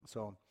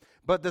So,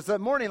 but this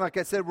morning, like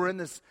I said, we're in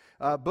this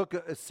book,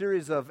 a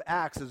series of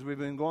Acts as we've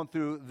been going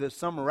through this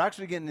summer. We're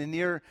actually getting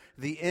near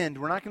the end.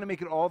 We're not going to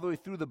make it all the way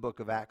through the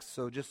book of Acts,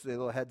 so just a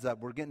little heads up.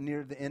 We're getting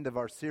near the end of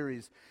our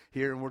series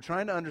here, and we're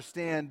trying to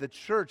understand the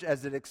church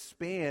as it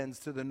expands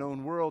to the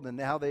known world and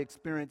how they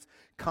experience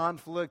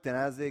conflict and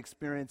as they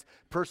experience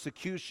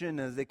persecution,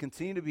 as they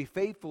continue to be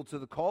faithful to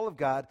the call of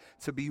God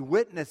to be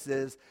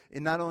witnesses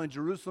in not only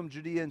Jerusalem,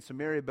 Judea, and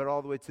Samaria, but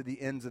all the way to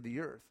the ends of the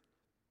earth.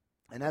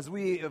 And as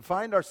we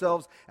find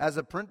ourselves as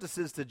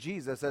apprentices to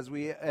Jesus, as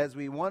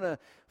we want to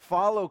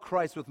follow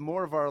Christ with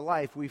more of our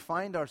life, we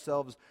find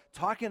ourselves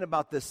talking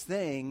about this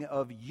thing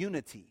of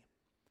unity,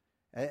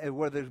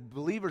 where the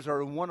believers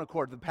are in one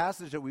accord. The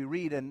passage that we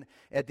read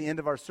at the end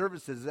of our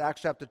services,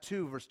 Acts chapter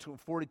 2, verse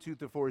 42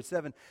 through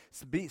 47,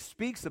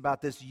 speaks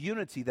about this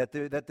unity, that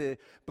the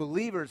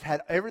believers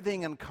had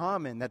everything in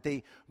common, that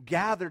they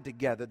gathered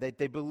together, that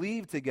they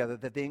believed together,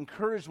 that they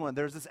encouraged one.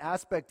 There's this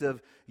aspect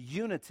of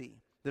unity.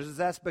 There's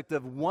this aspect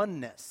of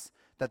oneness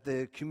that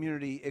the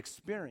community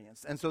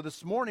experienced. And so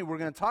this morning we're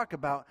going to talk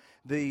about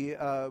the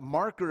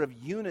marker of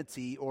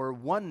unity or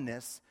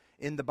oneness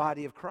in the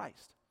body of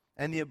Christ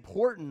and the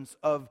importance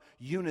of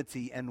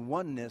unity and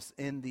oneness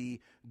in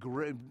the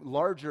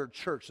larger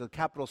church, the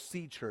capital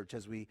C church,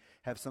 as we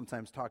have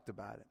sometimes talked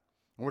about it.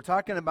 And we're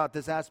talking about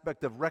this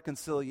aspect of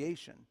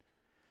reconciliation,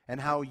 and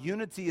how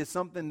unity is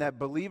something that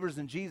believers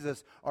in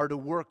Jesus are to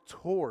work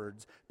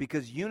towards,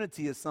 because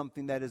unity is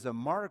something that is a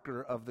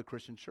marker of the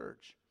Christian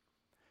church.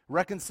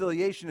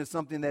 Reconciliation is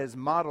something that is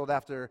modeled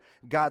after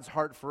God's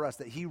heart for us,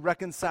 that He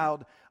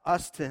reconciled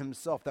us to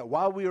Himself, that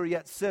while we were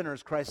yet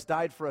sinners, Christ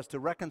died for us to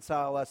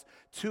reconcile us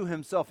to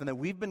Himself, and that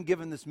we've been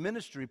given this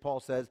ministry, Paul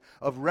says,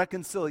 of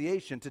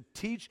reconciliation, to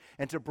teach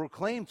and to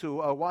proclaim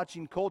to a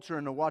watching culture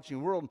and a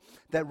watching world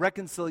that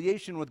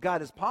reconciliation with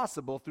God is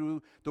possible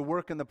through the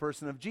work and the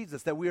person of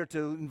Jesus, that we are to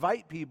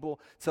invite people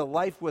to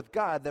life with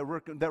God,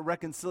 that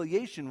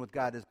reconciliation with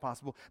God is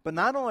possible. But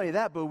not only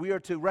that, but we are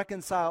to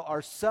reconcile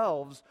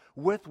ourselves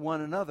with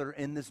one another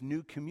in this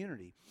new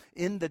community.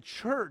 In the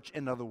church,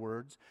 in other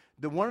words,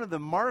 one of the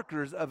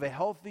markers of a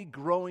healthy,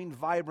 growing,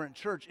 vibrant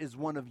church is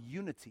one of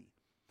unity,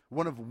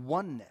 one of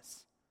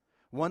oneness,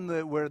 one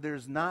where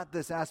there's not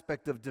this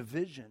aspect of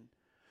division.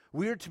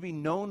 We are to be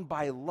known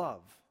by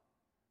love.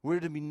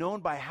 We're to be known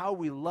by how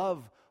we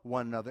love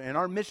one another. In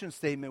our mission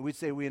statement, we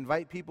say we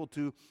invite people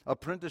to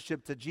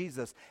apprenticeship to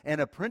Jesus.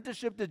 And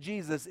apprenticeship to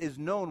Jesus is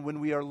known when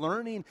we are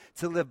learning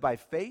to live by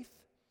faith,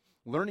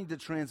 learning to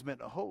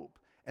transmit hope,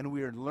 and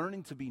we are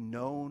learning to be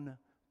known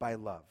by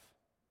love.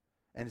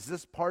 And it's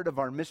this part of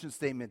our mission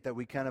statement that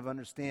we kind of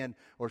understand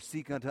or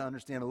seek to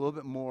understand a little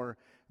bit more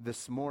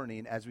this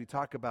morning as we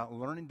talk about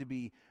learning to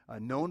be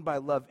known by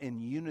love in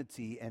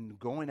unity and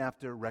going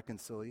after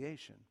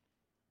reconciliation.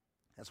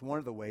 That's one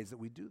of the ways that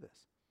we do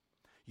this.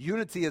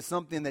 Unity is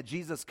something that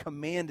Jesus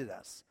commanded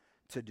us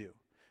to do.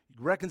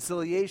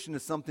 Reconciliation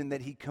is something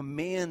that He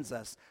commands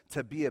us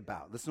to be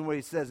about. Listen to what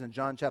He says in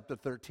John chapter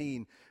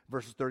 13,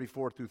 verses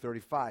 34 through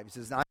 35. He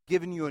says, "I've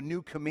given you a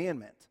new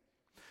commandment.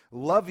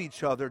 Love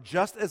each other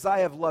just as I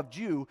have loved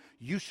you.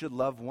 You should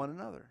love one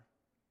another.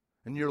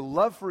 And your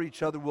love for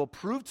each other will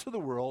prove to the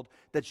world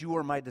that you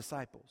are my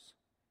disciples."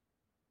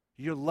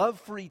 Your love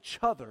for each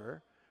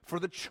other, for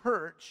the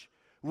church,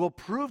 will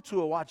prove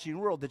to a watching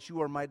world that you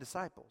are my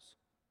disciples.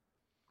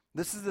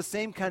 This is the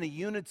same kind of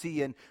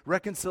unity and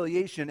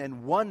reconciliation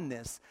and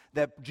oneness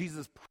that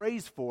Jesus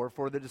prays for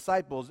the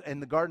disciples in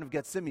the Garden of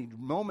Gethsemane,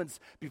 moments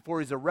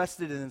before He's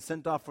arrested and then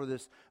sent off for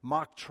this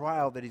mock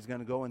trial that He's going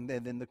to go and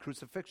then the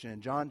crucifixion.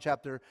 In John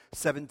chapter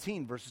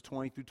 17, verses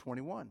 20 through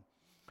 21.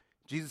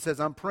 Jesus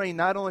says, "I'm praying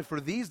not only for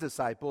these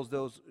disciples,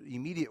 those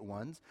immediate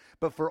ones,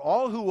 but for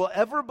all who will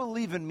ever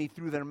believe in me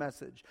through their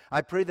message.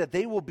 I pray that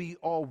they will be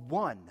all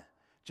one.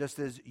 Just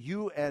as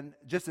you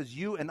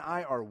and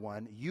I are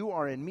one, you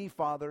are in me,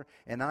 Father,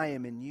 and I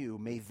am in you.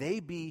 May they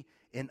be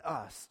in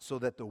us, so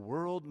that the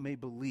world may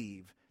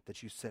believe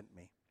that you sent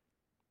me."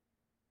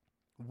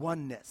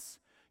 Oneness,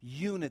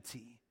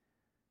 unity,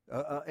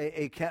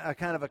 a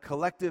kind of a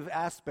collective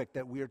aspect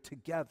that we are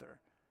together,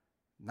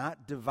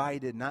 not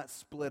divided, not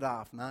split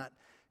off, not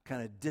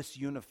kind of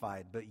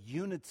disunified, but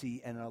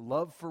unity and a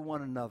love for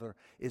one another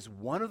is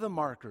one of the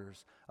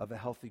markers of a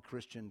healthy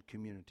Christian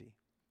community.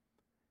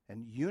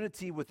 And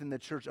unity within the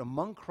church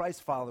among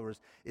Christ followers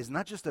is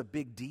not just a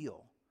big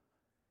deal.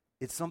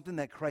 It's something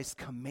that Christ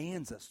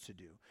commands us to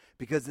do,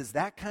 because it's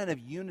that kind of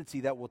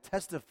unity that will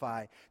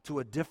testify to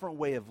a different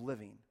way of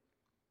living,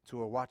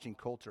 to a watching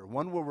culture,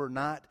 one where we're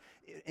not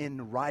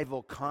in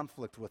rival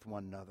conflict with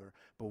one another,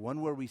 but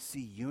one where we see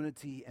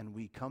unity and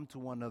we come to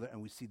one another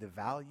and we see the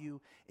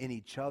value in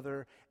each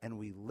other and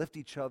we lift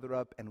each other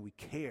up and we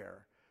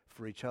care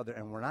for each other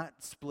and we're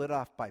not split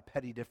off by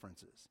petty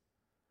differences.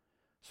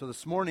 So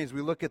this morning, as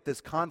we look at this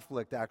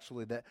conflict,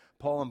 actually, that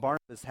Paul and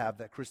Barnabas have,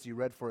 that Christy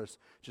read for us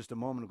just a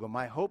moment ago,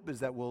 my hope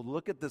is that we'll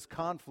look at this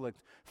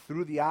conflict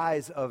through the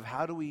eyes of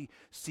how do we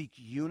seek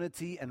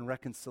unity and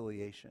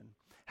reconciliation.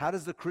 How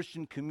does the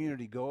Christian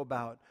community go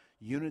about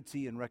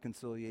unity and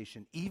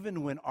reconciliation,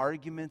 even when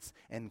arguments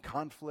and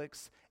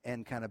conflicts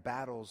and kind of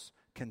battles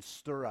can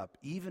stir up,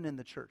 even in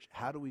the church.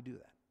 How do we do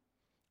that?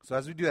 So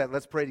as we do that,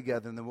 let's pray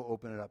together, and then we'll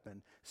open it up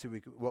and see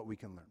what we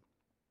can learn.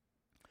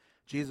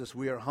 Jesus,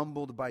 we are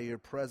humbled by your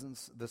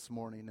presence this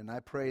morning, and I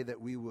pray that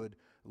we would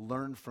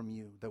learn from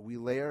you, that we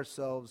lay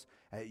ourselves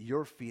at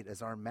your feet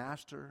as our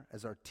master,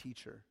 as our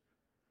teacher,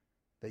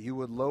 that you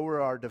would lower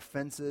our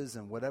defenses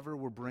and whatever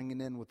we're bringing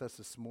in with us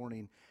this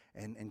morning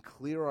and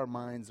clear our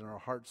minds and our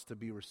hearts to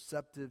be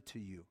receptive to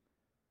you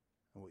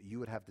and what you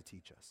would have to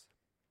teach us.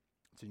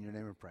 It's in your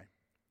name we pray.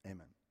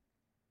 Amen.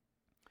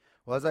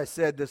 Well, as I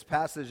said, this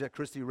passage that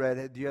Christy read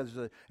has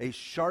a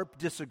sharp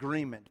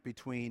disagreement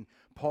between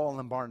Paul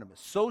and Barnabas.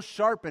 So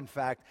sharp, in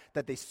fact,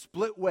 that they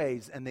split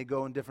ways and they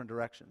go in different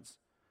directions.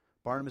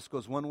 Barnabas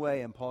goes one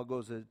way and Paul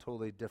goes a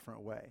totally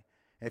different way.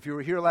 If you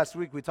were here last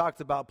week, we talked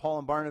about Paul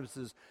and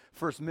Barnabas'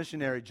 first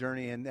missionary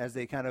journey, and as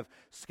they kind of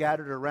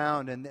scattered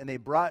around, and they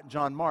brought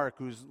John Mark,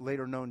 who's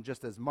later known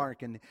just as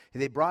Mark, and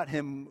they brought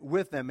him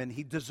with them, and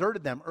he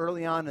deserted them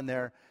early on in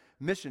their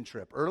mission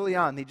trip. Early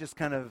on, they just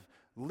kind of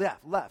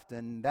left,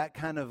 and that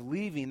kind of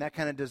leaving, that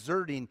kind of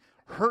deserting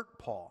hurt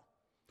Paul.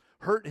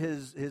 Hurt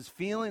his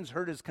feelings,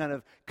 hurt his kind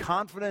of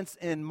confidence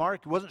in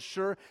Mark. He wasn't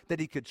sure that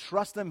he could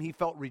trust him. He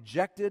felt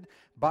rejected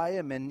by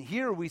him. And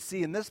here we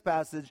see in this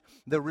passage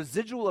the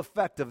residual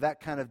effect of that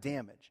kind of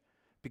damage.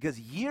 Because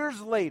years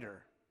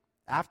later,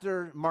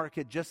 after Mark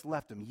had just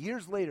left him,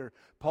 years later,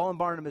 Paul and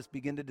Barnabas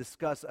begin to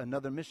discuss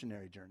another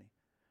missionary journey.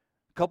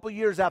 A couple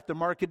years after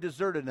Mark had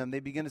deserted them,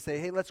 they begin to say,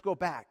 hey, let's go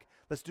back.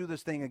 Let's do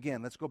this thing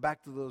again. Let's go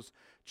back to those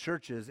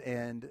churches.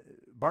 And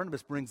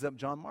Barnabas brings up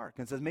John Mark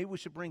and says, maybe we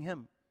should bring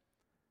him.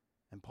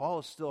 And Paul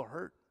is still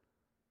hurt.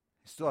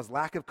 He still has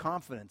lack of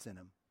confidence in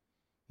him.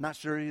 Not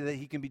sure that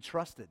he can be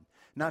trusted.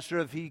 Not sure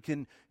if he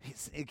can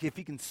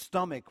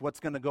stomach what's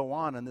going to go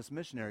on this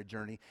missionary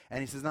journey. And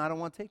he says, no, I don't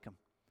want to take him.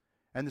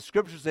 And the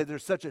scriptures say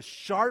there's such a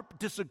sharp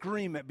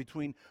disagreement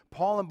between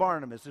Paul and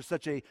Barnabas. There's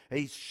such a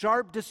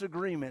sharp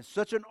disagreement,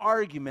 such an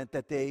argument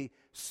that they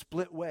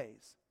split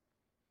ways.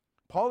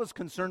 Paul is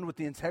concerned with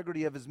the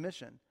integrity of his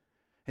mission.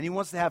 And he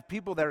wants to have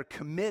people that are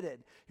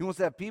committed. He wants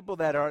to have people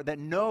that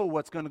know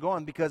what's going to go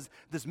on, because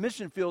this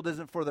mission field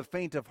isn't for the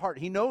faint of heart.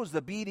 He knows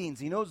the beatings.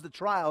 He knows the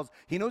trials.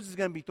 He knows he's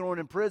going to be thrown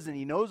in prison.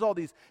 He knows all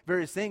these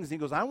various things. And he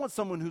goes, I want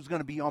someone who's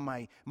going to be on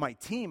my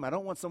team. I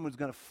don't want someone who's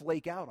going to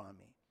flake out on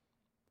me.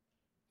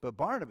 But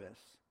Barnabas,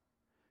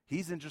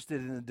 he's interested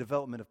in the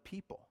development of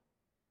people.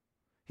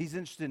 He's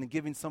interested in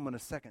giving someone a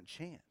second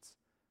chance.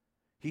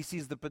 He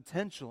sees the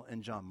potential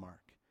in John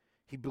Mark.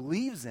 He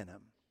believes in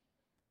him.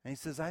 And he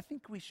says, I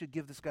think we should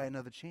give this guy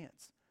another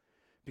chance,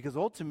 because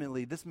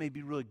ultimately this may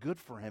be really good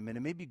for him, and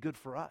it may be good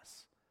for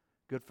us,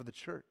 good for the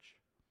church.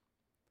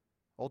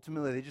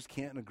 Ultimately, they just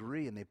can't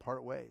agree, and they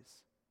part ways.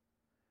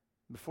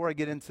 Before I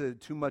get into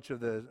too much of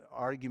the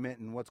argument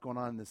and what's going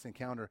on in this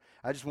encounter,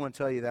 I just want to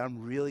tell you that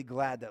I'm really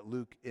glad that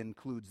Luke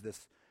includes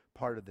this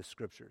part of the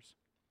scriptures.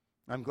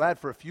 I'm glad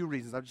for a few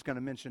reasons. I'm just going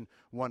to mention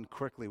one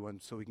quickly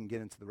so we can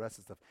get into the rest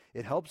of the stuff.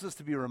 It helps us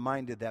to be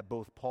reminded that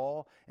both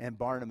Paul and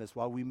Barnabas,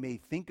 while we may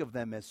think of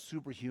them as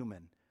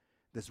superhuman,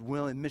 this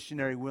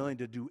missionary willing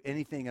to do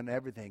anything and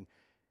everything,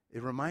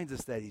 it reminds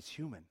us that he's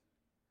human.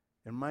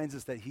 It reminds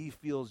us that he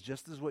feels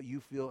just as what you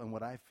feel and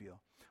what I feel.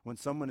 When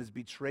someone has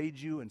betrayed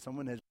you and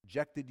someone has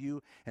rejected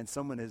you and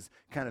someone has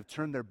kind of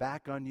turned their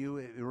back on you,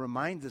 it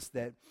reminds us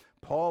that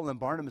Paul and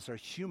Barnabas are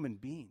human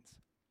beings.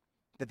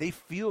 That they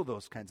feel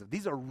those kinds of,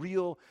 these are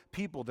real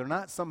people. They're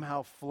not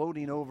somehow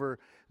floating over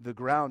the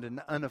ground and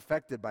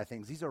unaffected by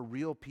things. These are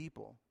real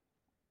people.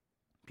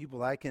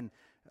 People I can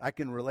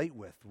relate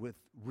with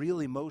real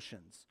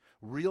emotions,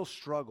 real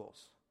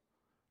struggles,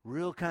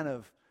 real kind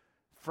of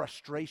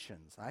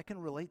frustrations. I can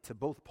relate to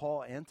both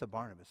Paul and to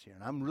Barnabas here.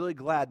 And I'm really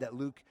glad that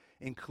Luke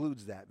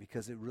includes that,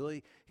 because it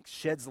really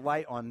sheds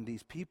light on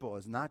these people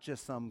as not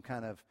just some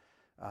kind of,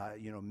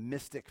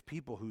 mystic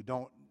people who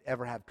don't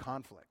ever have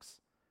conflicts.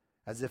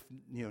 As if,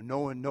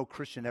 no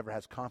Christian ever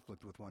has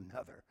conflict with one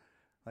another.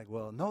 Like,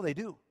 well, no, they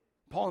do.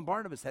 Paul and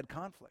Barnabas had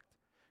conflict.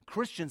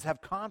 Christians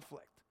have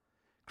conflict.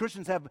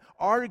 Christians have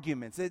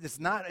arguments. It's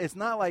not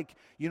like,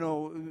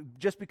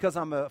 just because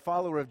I'm a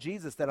follower of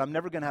Jesus that I'm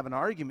never going to have an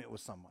argument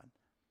with someone.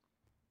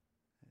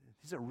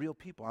 These are real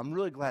people. I'm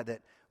really glad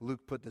that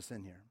Luke put this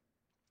in here.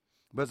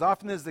 But as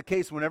often is the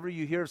case, whenever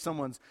you hear of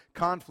someone's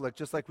conflict,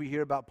 just like we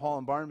hear about Paul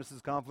and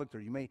Barnabas' conflict, or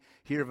you may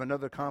hear of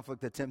another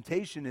conflict, the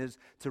temptation is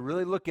to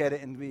really look at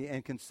it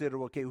and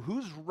consider, okay,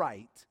 who's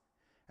right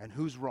and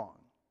who's wrong?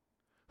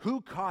 Who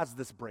caused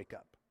this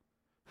breakup?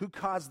 Who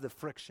caused the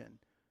friction?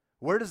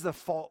 Where does the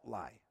fault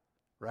lie,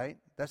 right?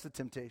 That's the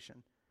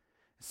temptation.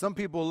 Some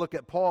people look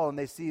at Paul and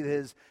they see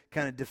his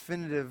kind of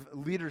definitive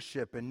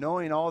leadership and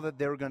knowing all that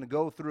they were going to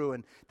go through,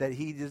 and that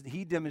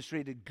he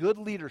demonstrated good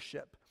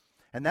leadership.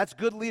 And that's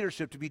good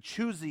leadership, to be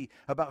choosy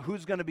about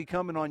who's going to be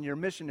coming on your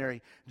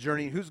missionary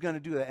journey, who's going to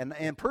do that.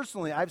 And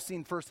personally, I've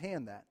seen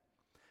firsthand that.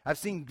 I've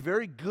seen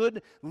very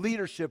good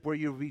leadership where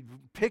you'll be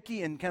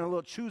picky and kind of a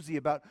little choosy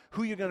about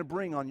who you're going to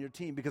bring on your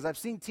team. Because I've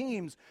seen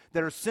teams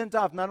that are sent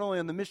off not only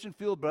on the mission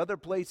field, but other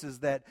places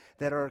that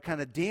are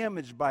kind of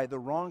damaged by the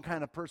wrong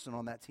kind of person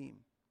on that team.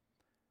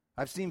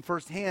 I've seen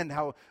firsthand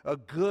how a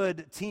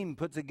good team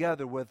put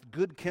together with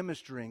good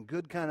chemistry and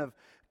good kind of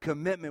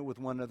commitment with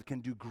one another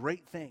can do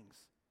great things.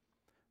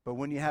 But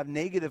when you have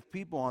negative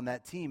people on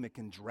that team, it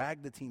can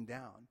drag the team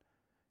down,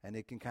 and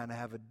it can kind of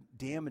have a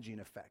damaging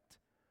effect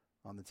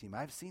on the team.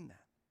 I've seen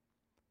that.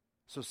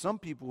 So some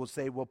people will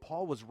say, well,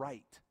 Paul was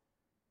right.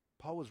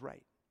 Paul was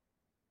right.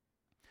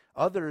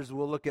 Others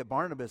will look at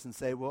Barnabas and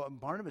say, well,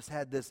 Barnabas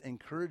had this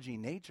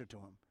encouraging nature to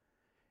him.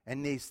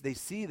 And they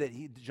see that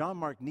John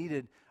Mark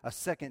needed a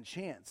second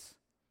chance.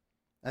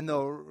 And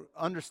they'll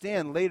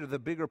understand later the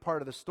bigger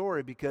part of the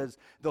story, because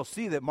they'll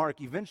see that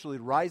Mark eventually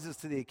rises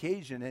to the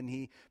occasion and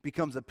he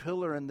becomes a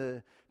pillar in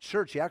the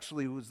church. He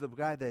actually was the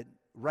guy that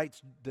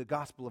writes the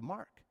Gospel of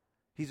Mark.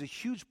 He's a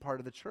huge part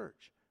of the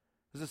church.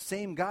 There's the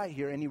same guy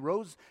here, and he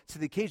rose to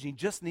the occasion. He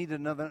just needed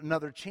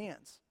another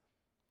chance.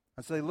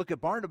 And so they look at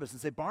Barnabas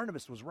and say,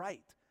 Barnabas was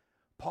right.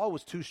 Paul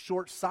was too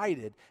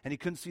short-sighted, and he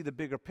couldn't see the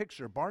bigger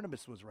picture.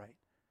 Barnabas was right.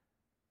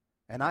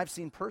 And I've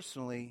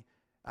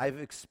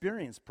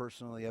experienced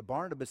personally a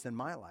Barnabas in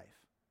my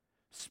life,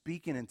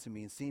 speaking into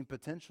me and seeing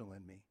potential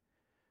in me.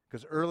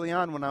 Because early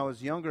on when I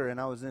was younger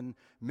and I was in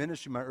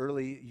ministry,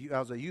 I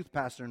was a youth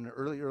pastor in the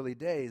early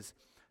days,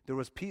 there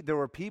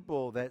were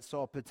people that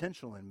saw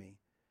potential in me.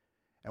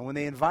 And when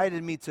they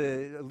invited me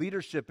to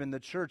leadership in the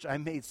church, I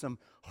made some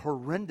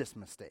horrendous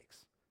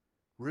mistakes,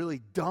 really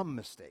dumb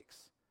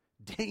mistakes,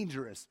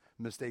 dangerous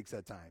mistakes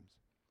at times.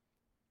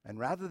 And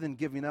rather than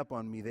giving up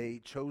on me,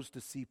 they chose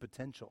to see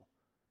potential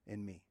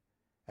in me.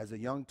 As a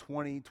young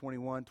 20,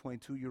 21,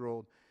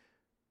 22-year-old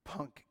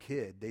punk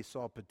kid, they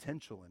saw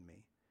potential in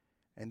me.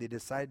 And they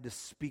decided to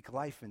speak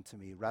life into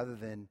me rather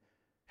than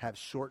have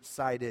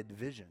short-sighted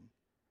vision.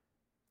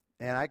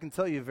 And I can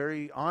tell you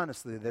very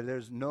honestly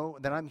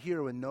that I'm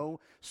here with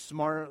no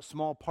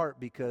small part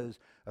because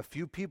a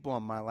few people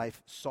in my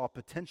life saw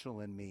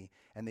potential in me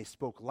and they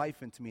spoke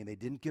life into me and they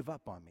didn't give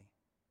up on me.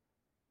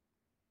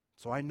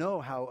 So I know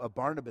how a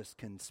Barnabas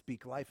can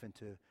speak life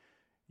into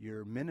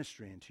your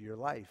ministry, into your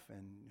life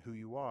and who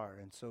you are.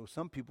 And so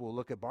some people will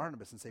look at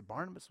Barnabas and say,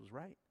 Barnabas was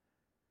right.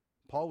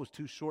 Paul was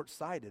too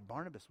short-sighted.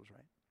 Barnabas was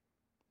right.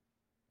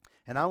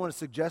 And I want to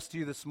suggest to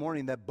you this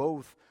morning that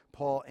both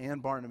Paul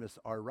and Barnabas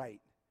are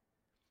right.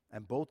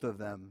 And both of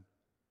them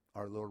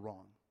are a little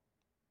wrong.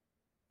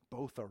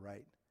 Both are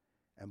right,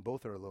 and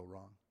both are a little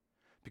wrong.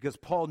 Because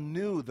Paul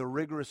knew the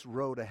rigorous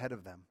road ahead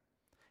of them.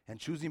 And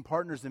choosing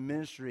partners in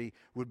ministry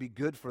would be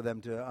good for them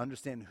to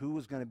understand who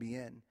was going to be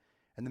in.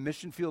 And the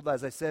mission field,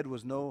 as I said,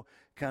 was no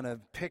kind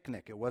of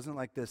picnic. It wasn't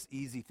like this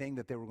easy thing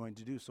that they were going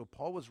to do. So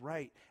Paul was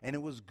right, and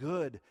it was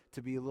good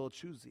to be a little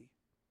choosy.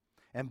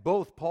 And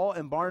both Paul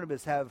and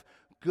Barnabas have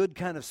good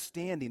kind of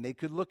standing. They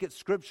could look at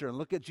Scripture and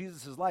look at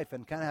Jesus' life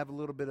and kind of have a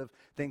little bit of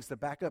things to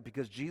back up,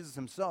 because Jesus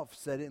himself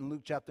said it in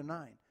Luke chapter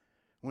 9.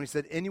 When he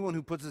said, anyone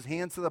who puts his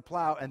hands to the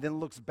plow and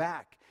then looks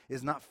back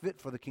is not fit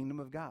for the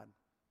kingdom of God.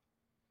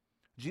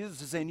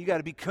 Jesus is saying you got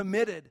to be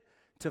committed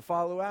to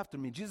follow after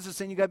me. Jesus is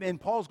saying and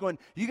Paul's going,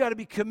 you got to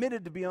be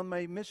committed to be on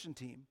my mission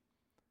team.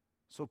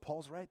 So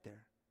Paul's right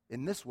there.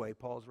 In this way,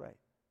 Paul's right.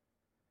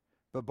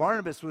 But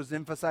Barnabas was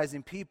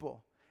emphasizing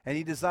people. And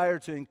he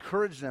desired to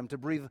encourage them to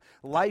breathe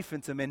life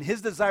into them. And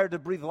his desire to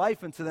breathe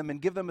life into them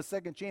and give them a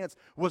second chance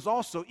was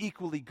also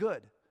equally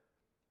good.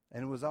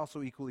 And it was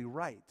also equally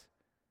right.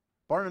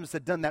 Barnabas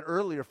had done that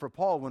earlier for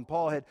Paul when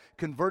Paul had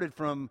converted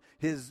from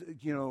his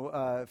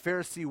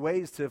Pharisee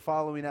ways to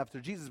following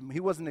after Jesus. He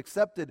wasn't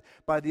accepted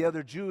by the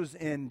other Jews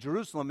in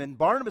Jerusalem. And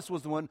Barnabas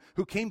was the one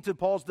who came to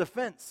Paul's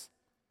defense.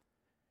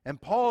 And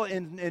Paul,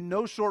 in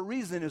no short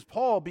reason, is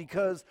Paul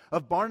because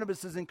of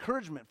Barnabas'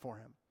 encouragement for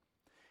him.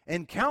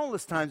 And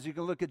countless times you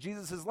can look at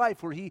Jesus'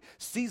 life where he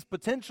sees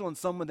potential in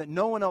someone that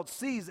no one else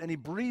sees, and he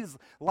breathes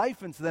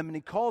life into them, and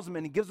he calls them,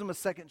 and he gives them a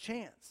second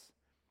chance.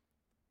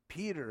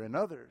 Peter and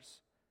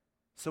others.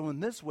 So in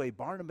this way,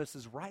 Barnabas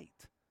is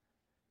right,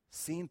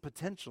 seeing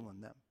potential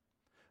in them.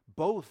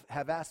 Both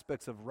have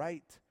aspects of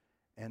right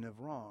and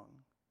of wrong.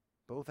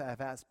 Both have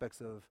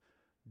aspects of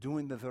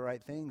doing the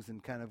right things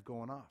and kind of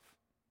going off.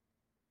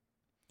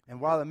 And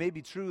while it may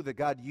be true that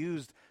God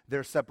used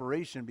their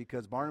separation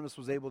because Barnabas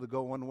was able to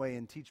go one way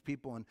and teach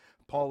people and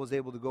Paul was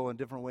able to go a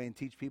different way and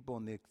teach people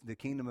and the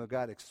kingdom of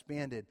God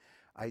expanded,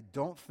 I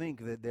don't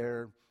think that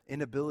their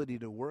inability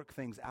to work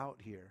things out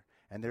here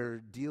and their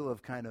deal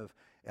of kind of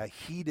a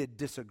heated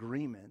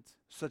disagreement,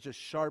 such a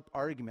sharp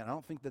argument, I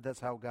don't think that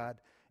that's how God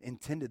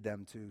intended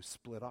them to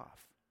split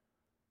off.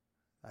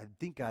 I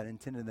think God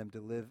intended them to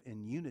live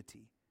in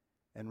unity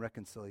and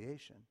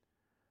reconciliation.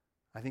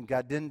 I think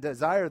God didn't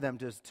desire them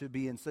to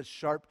be in such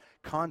sharp,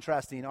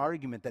 contrasting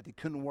argument that they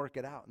couldn't work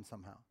it out and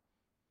somehow.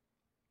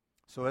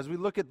 So as we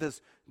look at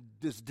this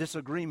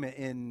disagreement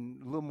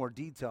in a little more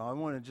detail, I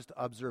want to just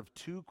observe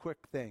two quick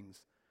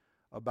things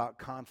about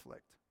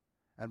conflict.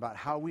 and about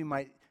how we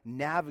might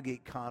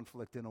navigate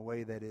conflict in a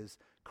way that is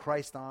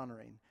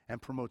Christ-honoring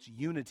and promotes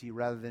unity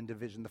rather than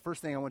division. The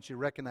first thing I want you to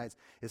recognize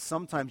is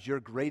sometimes your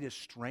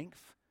greatest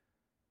strength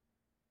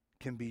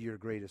can be your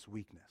greatest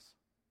weakness.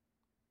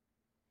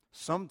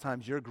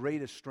 Sometimes your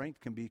greatest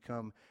strength can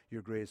become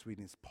your greatest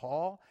weakness.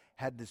 Paul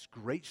had this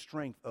great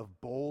strength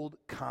of bold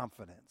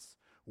confidence,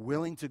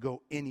 willing to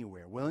go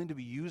anywhere, willing to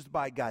be used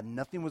by God.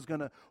 Nothing was going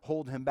to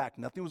hold him back.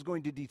 Nothing was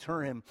going to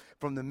deter him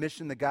from the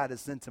mission that God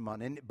has sent him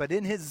on. But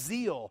in his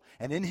zeal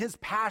and in his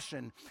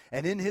passion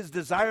and in his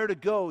desire to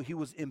go, he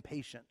was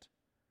impatient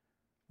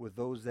with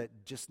those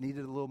that just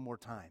needed a little more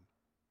time.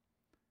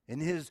 In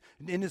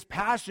his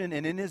passion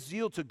and in his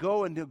zeal to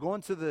go and to go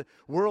into the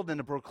world and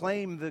to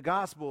proclaim the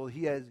gospel,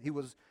 he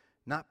was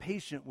not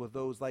patient with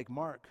those like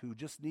Mark who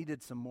just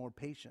needed some more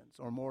patience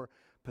or more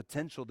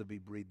potential to be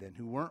breathed in,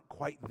 who weren't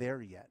quite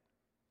there yet.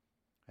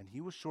 And he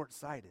was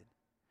short-sighted.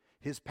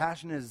 His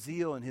passion, his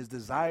zeal, and his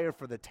desire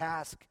for the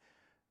task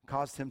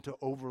caused him to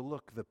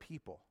overlook the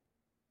people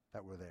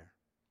that were there.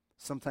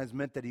 Sometimes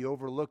meant that he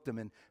overlooked them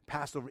and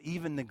passed over,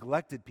 even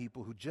neglected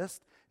people who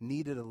just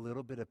needed a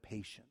little bit of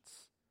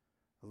patience.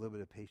 A little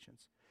bit of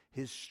patience.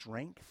 His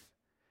strength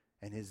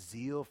and his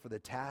zeal for the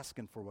task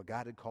and for what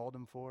God had called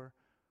him for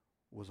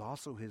was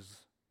also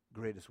his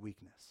greatest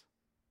weakness.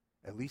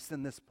 At least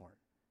in this part,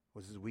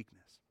 was his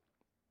weakness.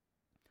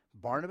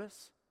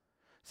 Barnabas,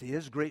 see,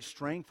 his great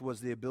strength was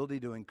the ability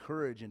to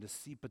encourage and to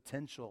see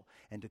potential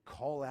and to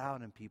call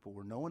out in people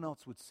where no one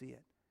else would see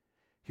it.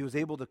 He was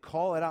able to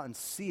call it out and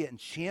see it and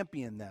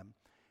champion them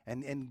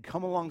and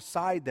come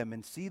alongside them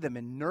and see them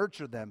and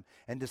nurture them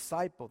and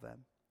disciple them.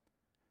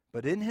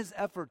 But in his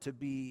effort to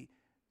be,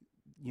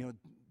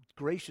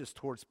 gracious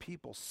towards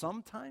people,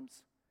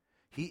 sometimes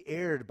he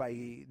erred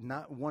by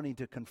not wanting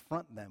to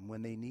confront them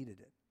when they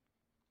needed it.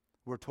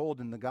 We're told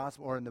in the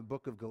gospel or in the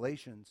book of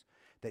Galatians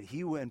that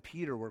he and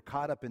Peter were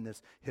caught up in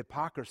this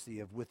hypocrisy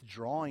of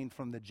withdrawing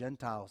from the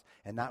Gentiles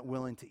and not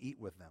willing to eat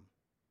with them,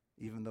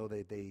 even though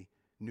they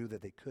knew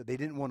that they could. They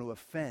didn't want to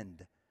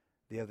offend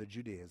the other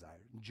Judaizers.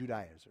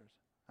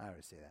 I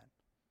always say that.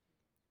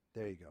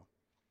 There you go.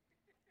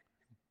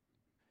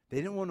 They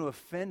didn't want to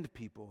offend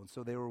people, and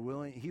so they were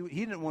willing. He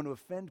didn't want to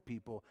offend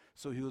people,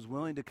 so he was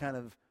willing to kind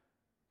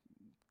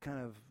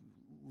of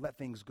let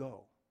things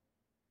go.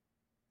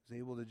 He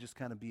was able to just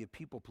kind of be a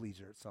people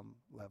pleaser at some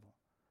level.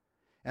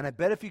 And I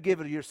bet if you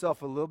give it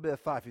yourself a little bit of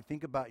thought, if you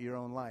think about your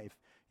own life,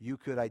 you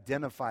could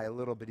identify a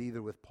little bit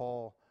either with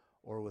Paul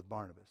or with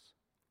Barnabas.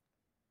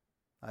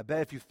 I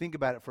bet if you think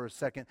about it for a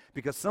second,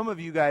 because some of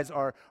you guys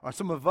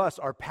some of us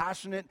are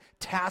passionate,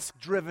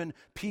 task-driven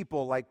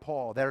people like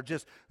Paul that are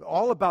just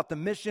all about the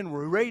mission,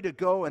 we're ready to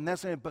go, and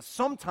that's it. But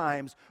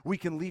sometimes we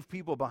can leave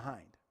people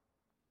behind,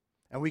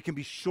 and we can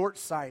be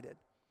short-sighted.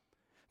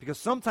 Because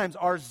sometimes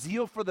our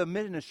zeal for the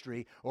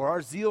ministry or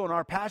our zeal and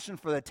our passion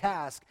for the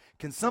task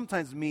can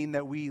sometimes mean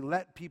that we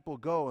let people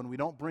go and we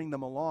don't bring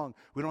them along.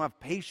 We don't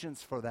have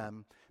patience for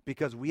them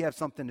because we have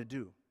something to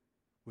do.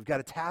 We've got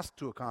a task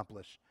to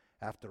accomplish,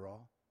 after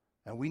all.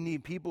 And we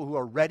need people who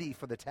are ready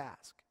for the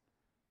task.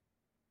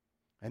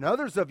 And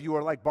others of you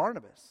are like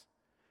Barnabas.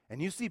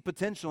 And you see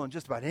potential in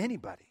just about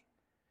anybody.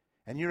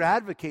 And you're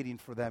advocating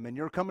for them, and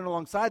you're coming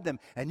alongside them,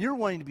 and you're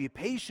wanting to be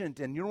patient,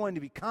 and you're wanting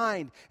to be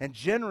kind and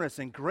generous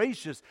and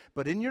gracious.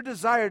 But in your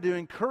desire to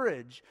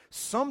encourage,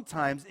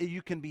 sometimes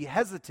you can be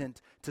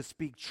hesitant to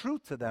speak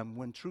truth to them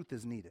when truth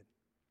is needed.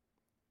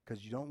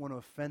 Because you don't want to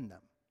offend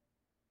them.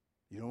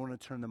 You don't want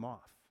to turn them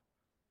off.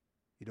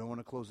 You don't want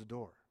to close the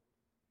door.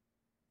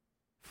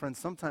 Friends,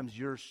 sometimes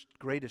your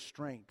greatest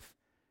strength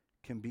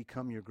can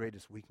become your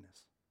greatest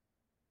weakness.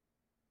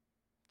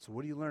 So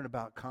what do you learn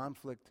about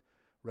conflict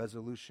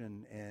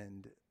resolution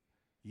and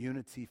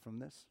unity from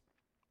this?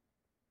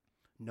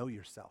 Know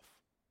yourself.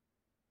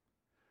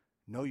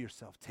 Know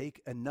yourself.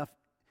 Take enough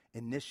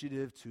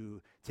initiative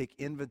to take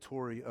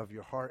inventory of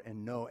your heart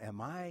and know,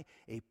 am I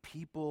a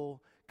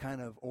people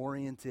kind of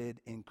oriented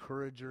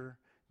encourager,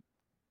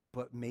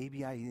 but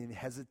maybe I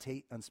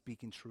hesitate on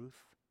speaking truth?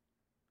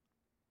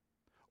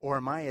 Or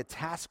am I a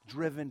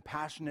task-driven,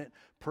 passionate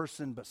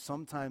person, but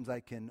sometimes I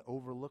can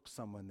overlook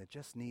someone that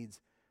just needs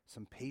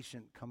some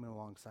patient coming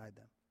alongside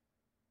them?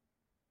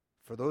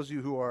 For those of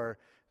you who are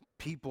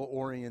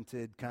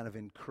people-oriented, kind of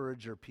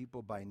encourager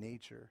people by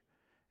nature,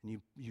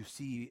 and you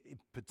see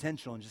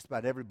potential in just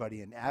about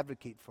everybody and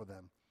advocate for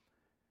them,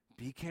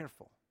 be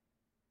careful.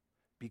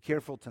 Be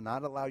careful to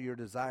not allow your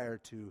desire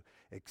to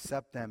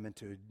accept them and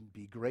to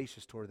be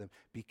gracious toward them.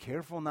 Be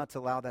careful not to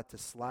allow that to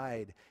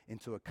slide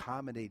into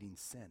accommodating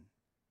sin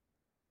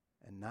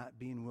and not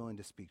being willing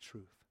to speak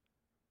truth.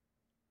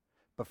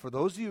 But for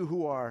those of you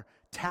who are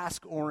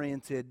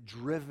task-oriented,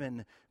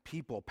 driven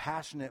people,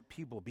 passionate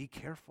people, be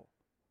careful.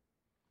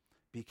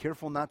 Be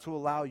careful not to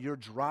allow your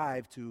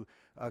drive to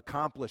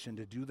accomplish and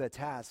to do the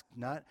task,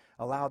 not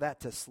allow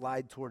that to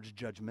slide towards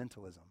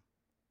judgmentalism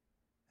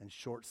and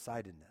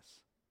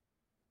short-sightedness,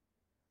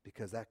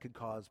 because that could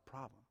cause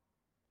problem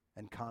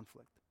and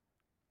conflict.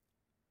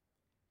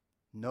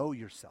 Know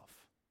yourself.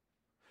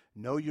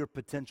 Know your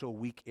potential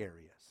weak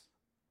areas.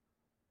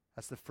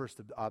 That's the first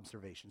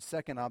observation.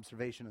 Second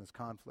observation is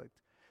conflict.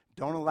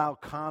 Don't allow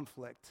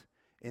conflict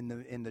in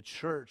the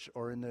church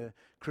or in the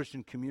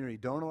Christian community.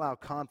 Don't allow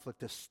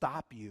conflict to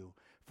stop you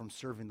from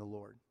serving the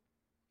Lord.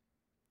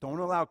 Don't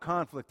allow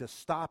conflict to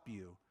stop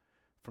you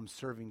from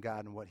serving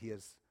God and what he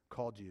has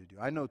called you to do.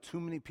 I know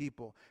too many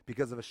people,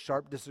 because of a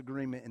sharp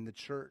disagreement in the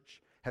church,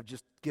 have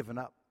just given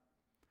up.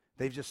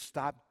 They've just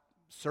stopped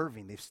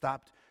serving. They've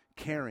stopped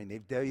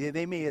caring.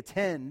 They may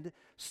attend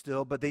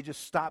still, but they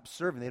just stop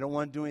serving. They don't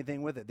want to do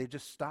anything with it. They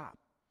just stop.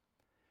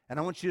 And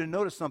I want you to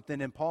notice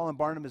something in Paul and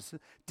Barnabas'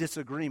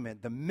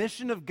 disagreement. The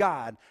mission of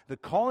God, the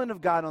calling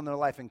of God on their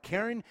life, and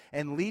caring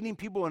and leading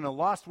people in a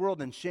lost world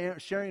and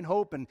sharing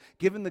hope and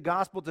giving the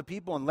gospel to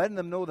people and letting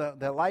them know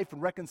that life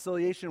and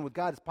reconciliation with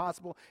God is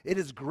possible, it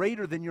is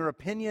greater than your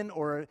opinion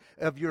or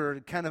of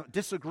your kind of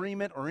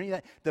disagreement or any of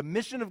that. The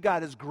mission of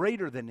God is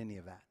greater than any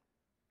of that.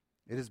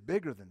 It is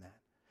bigger than that.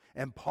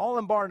 And Paul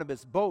and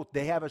Barnabas, both,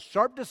 they have a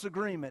sharp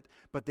disagreement,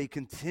 but they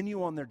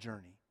continue on their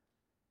journey.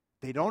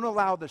 They don't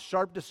allow the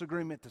sharp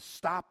disagreement to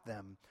stop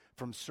them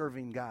from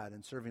serving God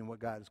and serving what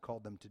God has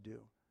called them to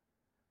do.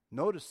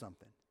 Notice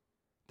something.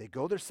 They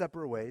go their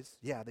separate ways.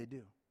 Yeah, they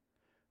do.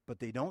 But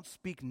they don't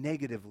speak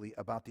negatively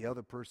about the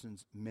other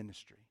person's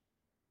ministry.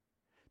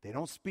 They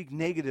don't speak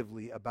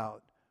negatively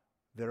about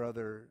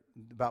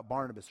about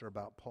Barnabas or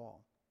about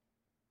Paul.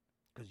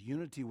 Because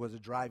unity was a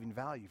driving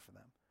value for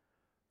them.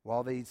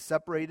 While they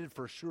separated,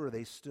 for sure,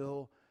 they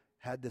still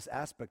had this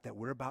aspect that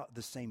we're about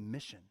the same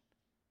mission.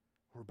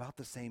 We're about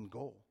the same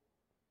goal.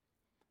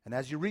 And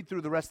as you read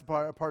through the rest of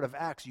the part of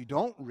Acts, you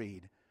don't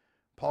read,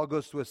 Paul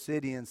goes to a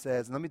city and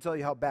says, let me tell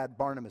you how bad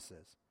Barnabas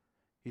is.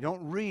 You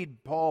don't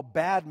read Paul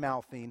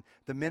bad-mouthing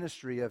the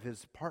ministry of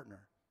his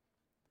partner.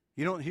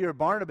 You don't hear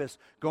Barnabas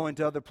going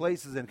to other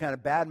places and kind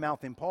of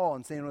bad-mouthing Paul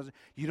and saying,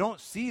 you don't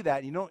see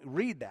that, you don't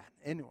read that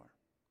anywhere.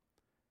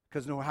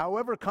 Because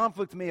however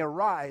conflict may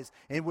arise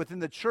and within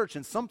the church,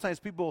 and sometimes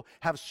people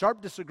have sharp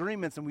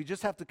disagreements and we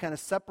just have to kind of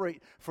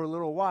separate for a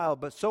little while,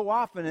 but so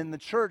often in the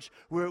church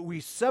where we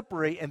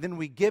separate and then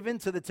we give in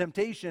to the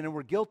temptation and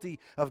we're guilty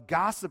of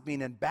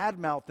gossiping and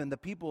bad-mouthing the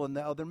people in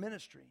the other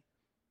ministry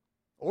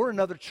or in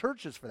other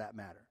churches for that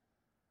matter.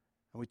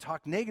 And we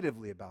talk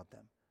negatively about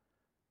them.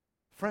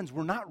 Friends,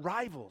 we're not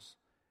rivals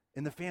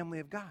in the family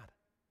of God.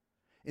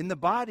 In the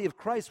body of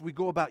Christ, we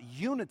go about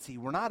unity.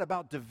 We're not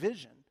about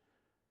division.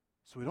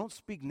 So we don't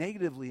speak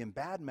negatively and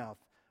badmouth.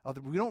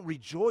 We don't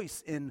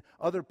rejoice in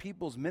other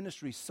people's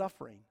ministry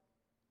suffering.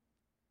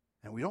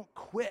 And we don't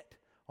quit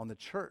on the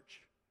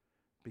church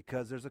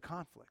because there's a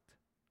conflict.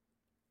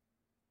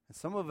 And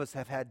some of us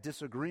have had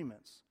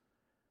disagreements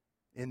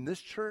in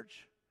this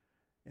church,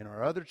 in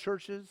our other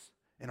churches,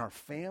 in our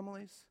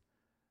families.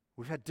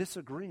 We've had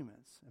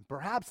disagreements. And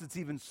perhaps it's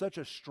even such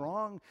a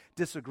strong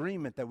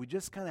disagreement that we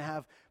just kind of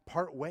have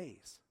part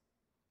ways.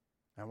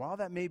 And while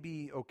that may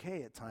be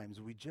okay at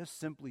times, we just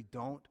simply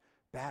don't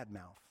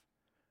badmouth.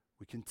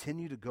 We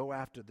continue to go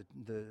after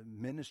the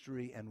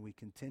ministry and we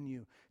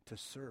continue to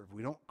serve.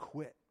 We don't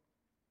quit.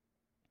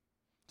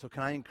 So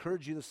can I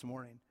encourage you this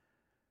morning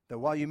that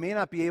while you may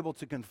not be able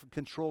to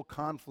control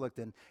conflict,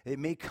 and it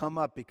may come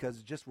up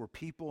because just we're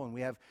people and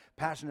we have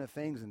passionate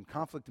things and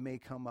conflict may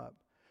come up,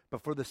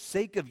 but for the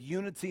sake of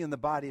unity in the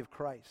body of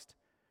Christ,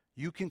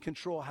 you can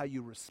control how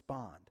you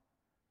respond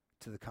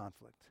to the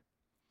conflict.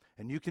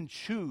 And you can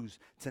choose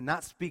to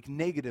not speak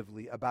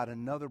negatively about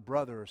another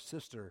brother or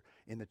sister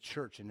in the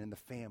church and in the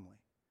family.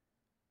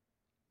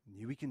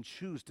 We can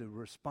choose to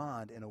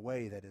respond in a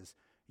way that is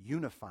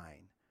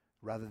unifying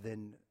rather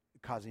than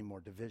causing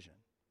more division.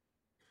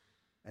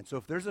 And so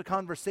if there's a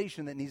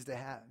conversation that needs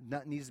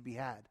to be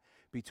had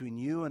between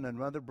you and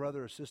another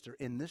brother or sister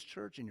in this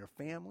church, in your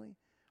family,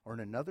 or in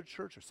another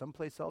church or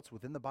someplace else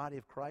within the body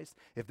of Christ,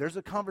 if there's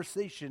a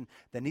conversation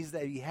that needs to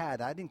be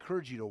had, I'd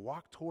encourage you to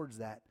walk towards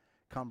that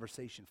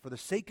conversation. For the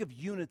sake of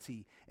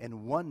unity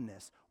and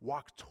oneness,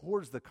 walk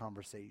towards the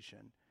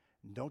conversation.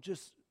 Don't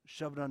just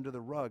shove it under the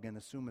rug and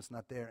assume it's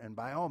not there. And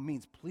by all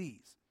means,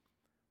 please,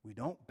 we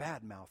don't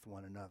badmouth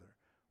one another.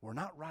 We're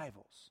not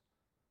rivals.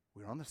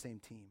 We're on the same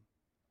team.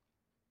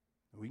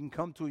 We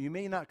can you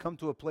may not come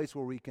to a place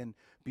where we can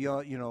be,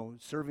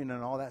 serving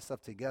and all that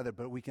stuff together,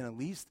 but we can at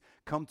least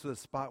come to a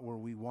spot where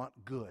we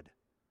want good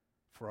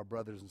for our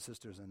brothers and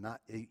sisters and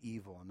not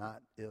evil and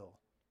not ill.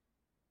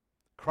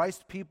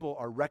 Christ's people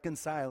are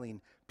reconciling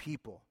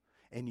people.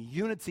 And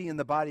unity in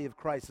the body of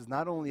Christ is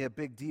not only a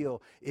big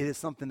deal, it is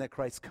something that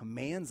Christ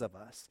commands of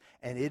us.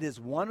 And it is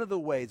one of the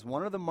ways,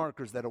 one of the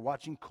markers that a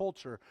watching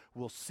culture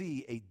will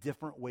see a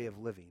different way of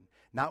living.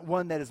 Not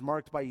one that is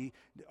marked by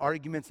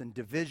arguments and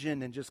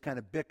division and just kind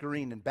of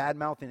bickering and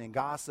bad-mouthing and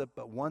gossip,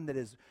 but one that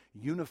is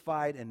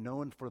unified and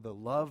known for the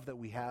love that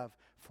we have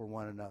for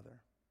one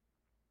another.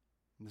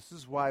 And this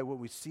is why what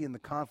we see in the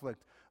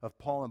conflict of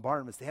Paul and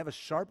Barnabas, they have a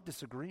sharp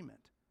disagreement.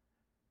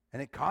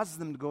 And it causes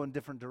them to go in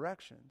different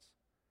directions.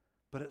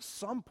 But at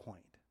some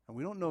point, and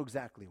we don't know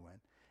exactly when,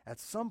 at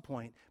some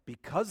point,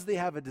 because they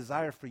have a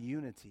desire for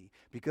unity,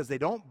 because they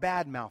don't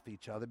badmouth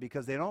each other,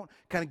 because they don't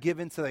kind of give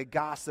into the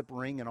gossip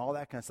ring and all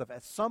that kind of stuff,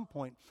 at some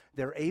point,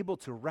 they're able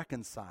to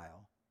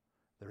reconcile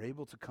They're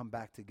able to come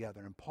back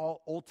together. And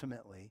Paul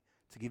ultimately,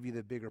 to give you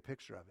the bigger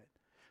picture of it,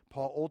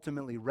 Paul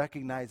ultimately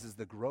recognizes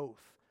the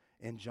growth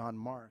in John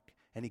Mark,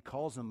 and he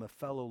calls him a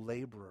fellow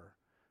laborer,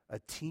 a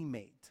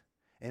teammate.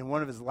 In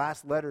one of his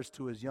last letters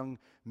to his young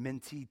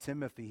mentee,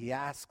 Timothy, he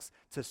asks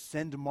to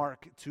send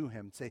Mark to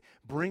him. Say,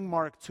 bring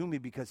Mark to me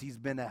because he's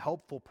been a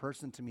helpful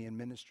person to me in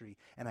ministry,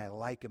 and I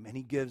like him. And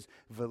he gives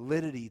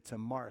validity to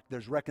Mark.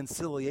 There's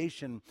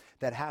reconciliation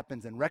that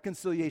happens, and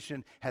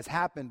reconciliation has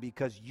happened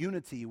because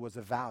unity was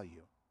a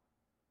value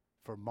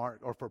for Mark,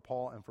 or for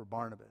Paul and for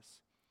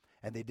Barnabas.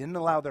 And they didn't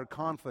allow their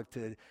conflict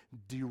to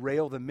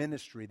derail the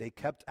ministry. They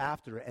kept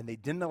after it, and they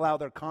didn't allow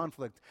their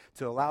conflict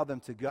to allow them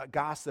to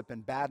gossip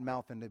and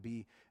badmouth and to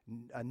be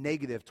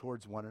negative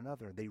towards one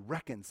another. They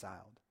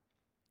reconciled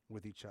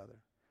with each other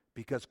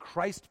because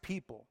Christ's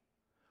people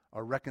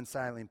are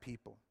reconciling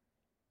people.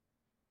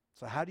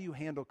 So how do you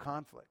handle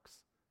conflicts?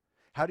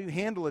 How do you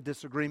handle a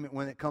disagreement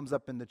when it comes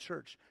up in the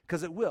church?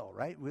 Because it will,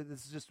 right?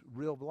 This is just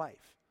real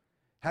life.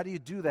 How do you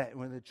do that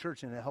in the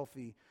church in a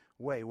healthy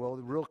way? Well,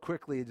 real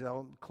quickly,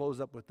 I'll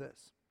close up with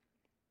this.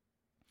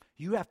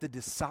 You have to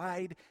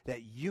decide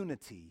that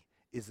unity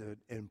is an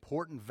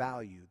important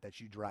value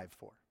that you drive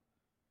for.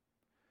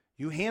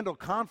 You handle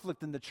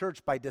conflict in the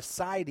church by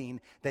deciding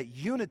that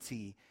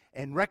unity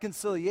and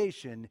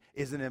reconciliation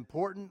is an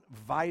important,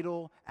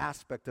 vital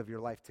aspect of your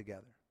life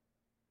together.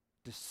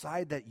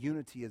 Decide that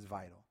unity is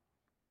vital.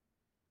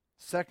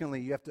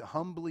 Secondly, you have to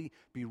humbly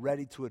be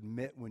ready to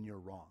admit when you're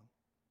wrong.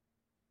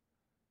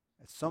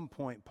 At some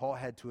point, Paul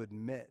had to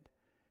admit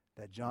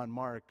that John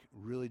Mark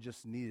really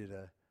just needed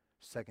a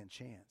second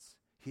chance.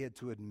 He had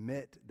to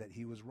admit that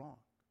he was wrong,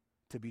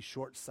 to be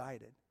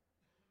short-sighted,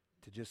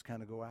 to just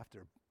kind of go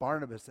after.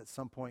 Barnabas at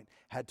some point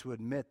had to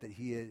admit that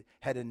he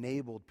had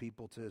enabled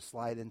people to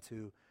slide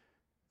into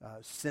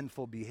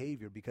sinful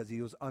behavior because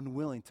he was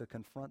unwilling to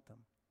confront them.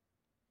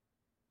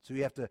 So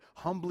you have to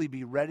humbly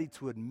be ready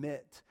to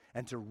admit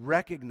and to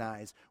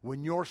recognize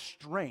when your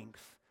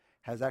strength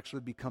has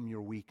actually become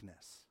your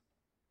weakness.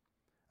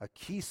 A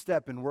key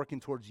step in working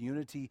towards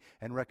unity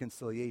and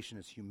reconciliation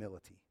is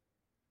humility.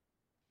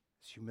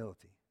 It's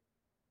humility.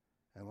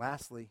 And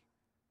lastly,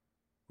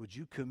 would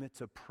you commit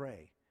to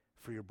pray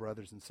for your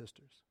brothers and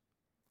sisters,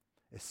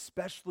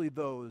 especially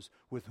those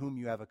with whom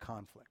you have a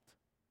conflict?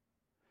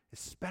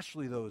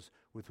 Especially those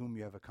with whom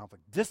you have a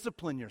conflict.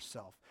 Discipline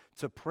yourself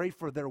to pray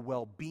for their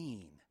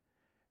well-being,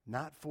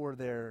 not for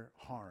their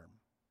harm.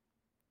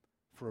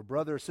 For a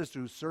brother or sister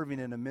who's serving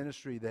in a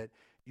ministry that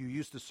you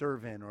used to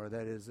serve in, or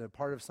that is a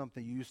part of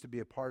something you used to be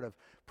a part of,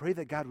 pray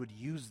that God would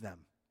use them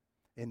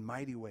in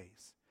mighty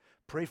ways.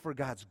 Pray for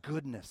God's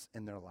goodness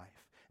in their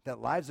life, that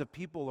lives of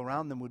people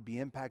around them would be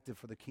impacted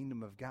for the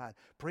kingdom of God.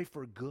 Pray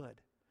for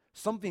good.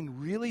 Something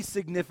really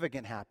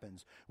significant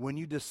happens when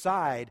you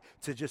decide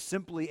to just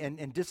simply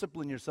and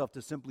discipline yourself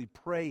to simply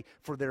pray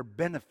for their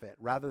benefit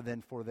rather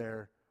than for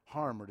their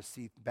harm, or to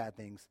see bad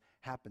things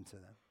happen to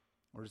them,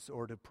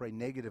 or to pray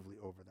negatively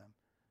over them.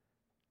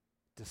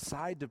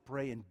 Decide to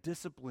pray and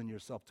discipline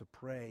yourself to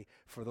pray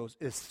for those,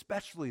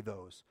 especially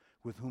those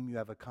with whom you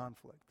have a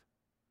conflict.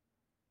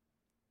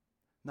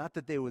 Not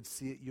that they would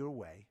see it your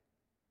way,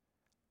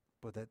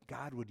 but that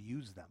God would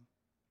use them.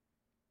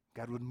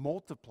 God would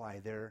multiply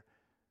their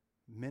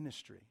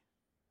ministry,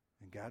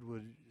 and God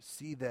would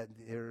see that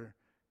their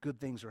good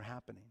things are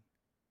happening.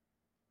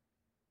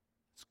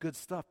 It's good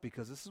stuff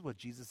because this is what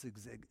Jesus,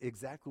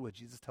 exactly what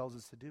Jesus tells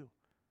us to do,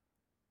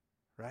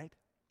 right?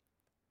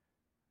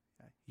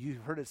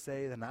 You've heard it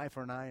say, an eye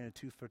for an eye and a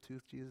tooth for a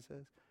tooth, Jesus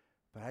says.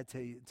 But I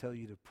tell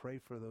you to pray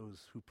for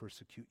those who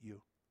persecute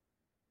you.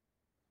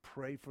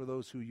 Pray for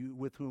those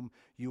with whom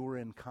you are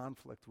in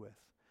conflict with.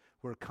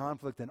 Where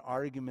conflict and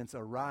arguments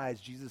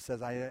arise, Jesus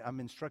says, I'm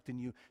instructing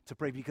you to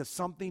pray because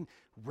something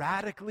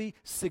radically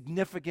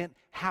significant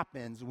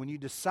happens when you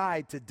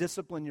decide to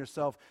discipline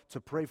yourself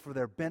to pray for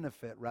their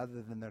benefit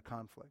rather than their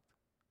conflict.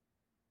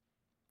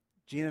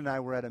 Gina and I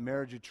were at a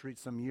marriage retreat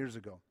some years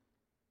ago.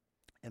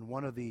 And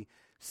one of the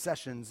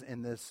sessions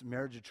in this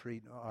marriage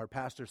retreat, our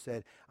pastor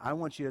said, I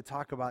want you to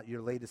talk about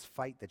your latest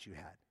fight that you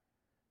had,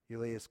 your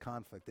latest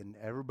conflict. And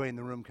everybody in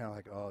the room kind of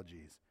like, oh,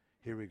 geez,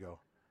 here we go.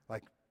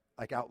 Like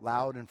out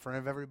loud in front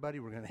of everybody,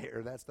 we're going to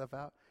air that stuff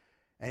out.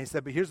 And he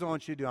said, but here's what I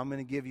want you to do. I'm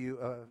going to give you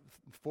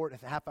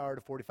a half hour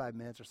to 45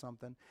 minutes or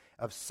something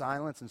of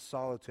silence and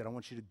solitude. I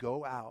want you to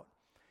go out,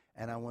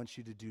 and I want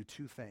you to do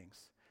two things.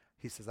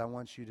 He says, I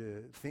want you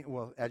to think,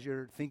 as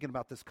you're thinking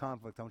about this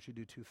conflict, I want you to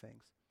do two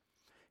things.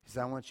 He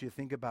said, I want you to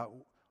think about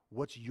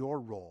what's your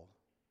role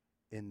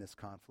in this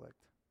conflict.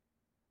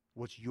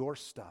 What's your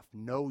stuff?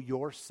 Know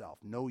yourself.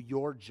 Know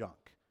your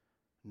junk.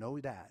 Know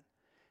that.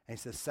 And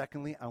he says,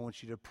 secondly, I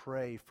want you to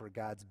pray for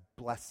God's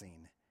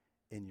blessing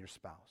in your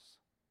spouse.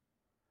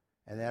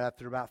 And then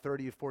after about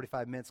 30 to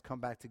 45 minutes, come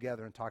back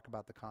together and talk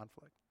about the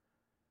conflict.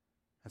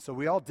 And so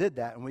we all did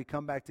that, and we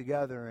come back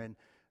together, and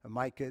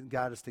Mike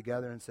got us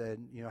together and said,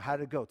 how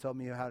did it go? Tell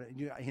me how to,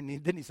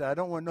 and then he said, I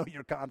don't want to know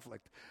your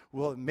conflict.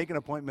 We'll make an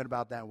appointment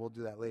about that, and we'll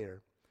do that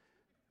later.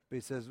 But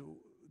he says,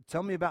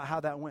 tell me about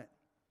how that went.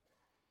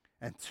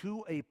 And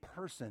to a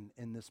person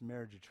in this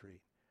marriage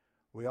retreat,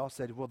 We all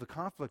said, well, the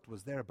conflict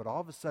was there, but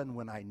all of a sudden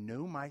when I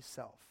knew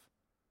myself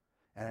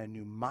and I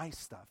knew my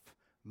stuff,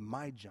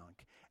 my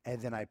junk,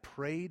 and then I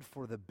prayed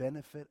for the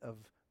benefit of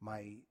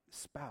my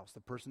spouse, the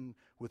person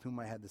with whom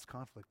I had this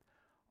conflict,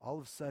 all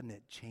of a sudden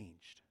it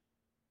changed.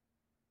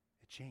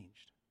 It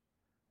changed.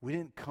 We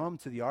didn't come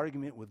to the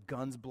argument with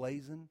guns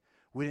blazing.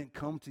 We didn't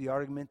come to the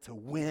argument to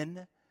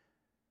win.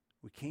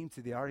 We came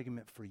to the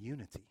argument for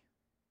unity.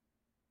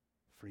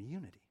 For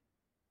unity.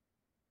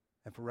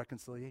 And for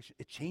reconciliation.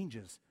 It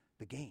changes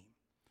the game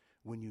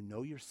when you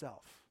know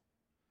yourself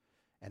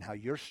and how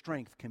your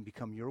strength can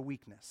become your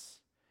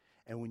weakness,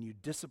 and when you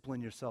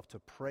discipline yourself to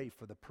pray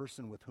for the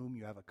person with whom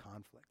you have a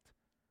conflict.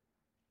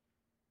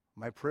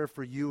 My prayer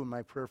for you and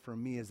my prayer for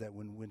me is that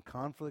when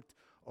conflict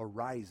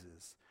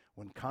arises,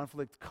 when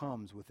conflict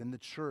comes within the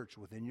church,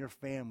 within your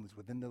families,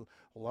 within the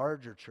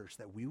larger church,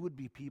 that we would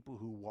be people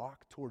who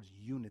walk towards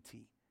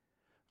unity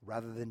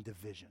rather than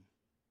division.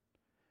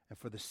 And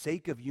for the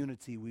sake of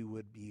unity, we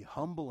would be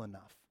humble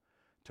enough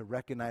to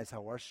recognize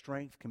how our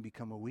strength can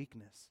become a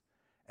weakness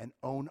and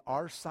own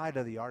our side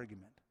of the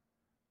argument,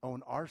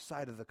 own our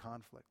side of the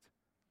conflict,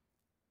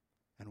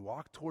 and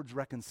walk towards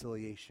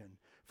reconciliation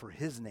for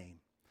His name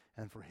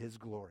and for His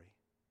glory.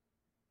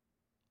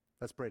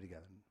 Let's pray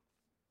together.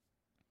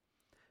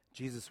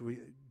 Jesus, we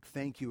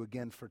thank you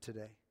again for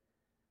today.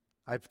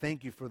 I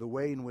thank you for the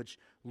way in which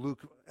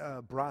Luke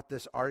brought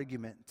this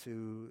argument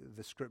to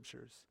the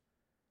Scriptures.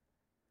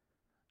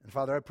 And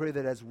Father, I pray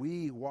that as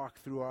we walk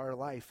through our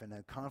life and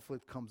a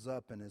conflict comes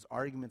up and as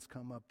arguments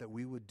come up, that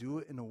we would do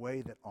it in a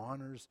way that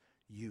honors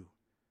you.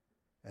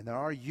 And that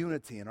our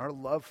unity and our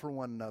love for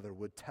one another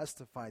would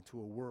testify to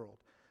a world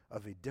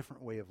of a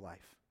different way of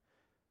life.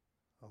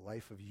 A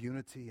life of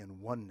unity and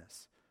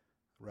oneness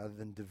rather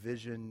than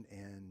division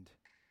and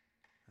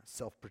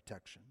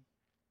self-protection.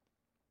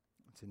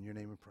 It's in your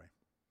name we pray.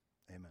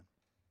 Amen.